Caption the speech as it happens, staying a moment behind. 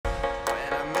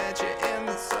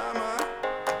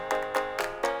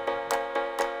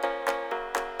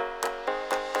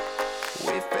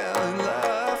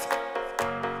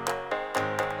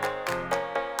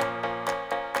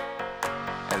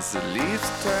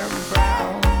turn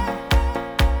brown.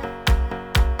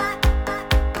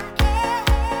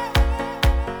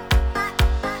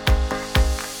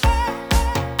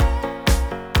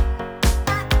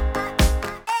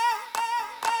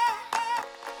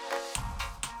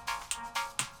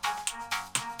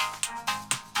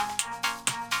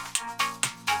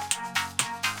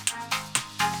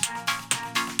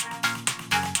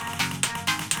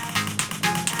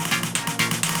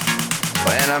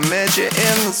 When I met you in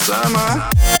the summer,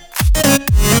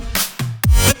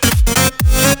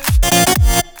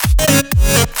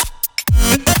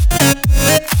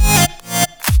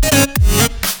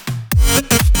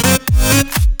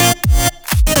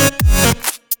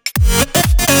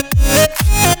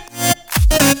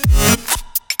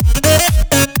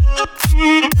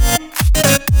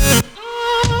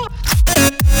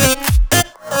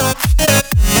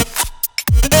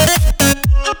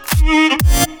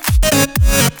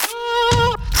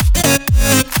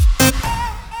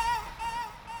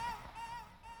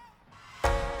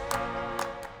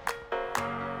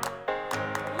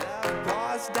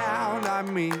 down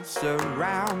on me,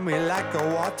 surround me like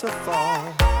a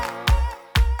waterfall.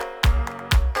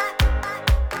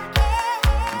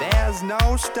 There's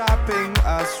no stopping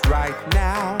us right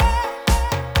now.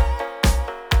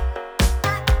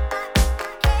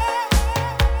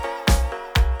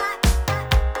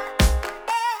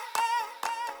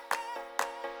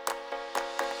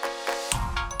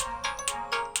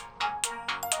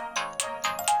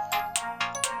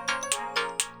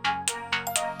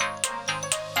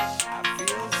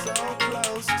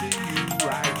 To you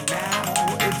right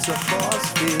now, it's a force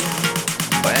field.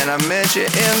 When I met you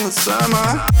in the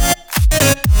summer,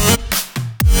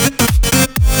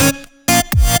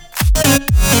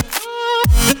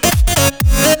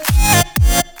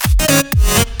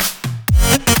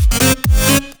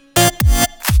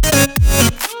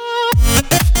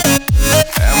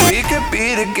 and we could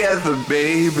be together,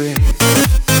 baby.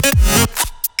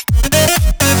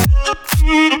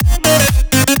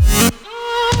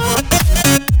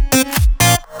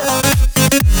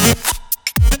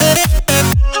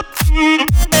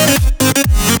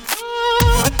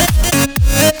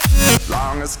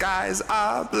 The skies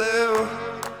are blue.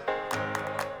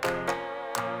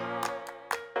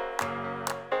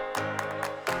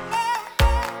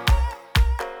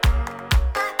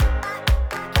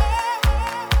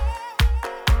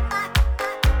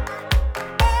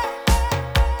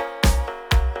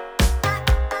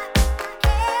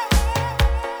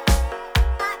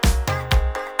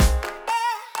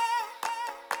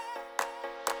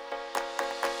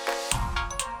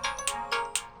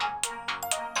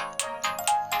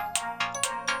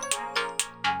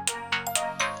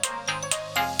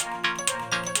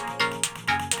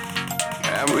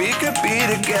 And we could be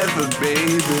together,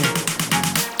 baby,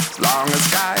 as long as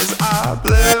skies are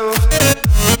blue.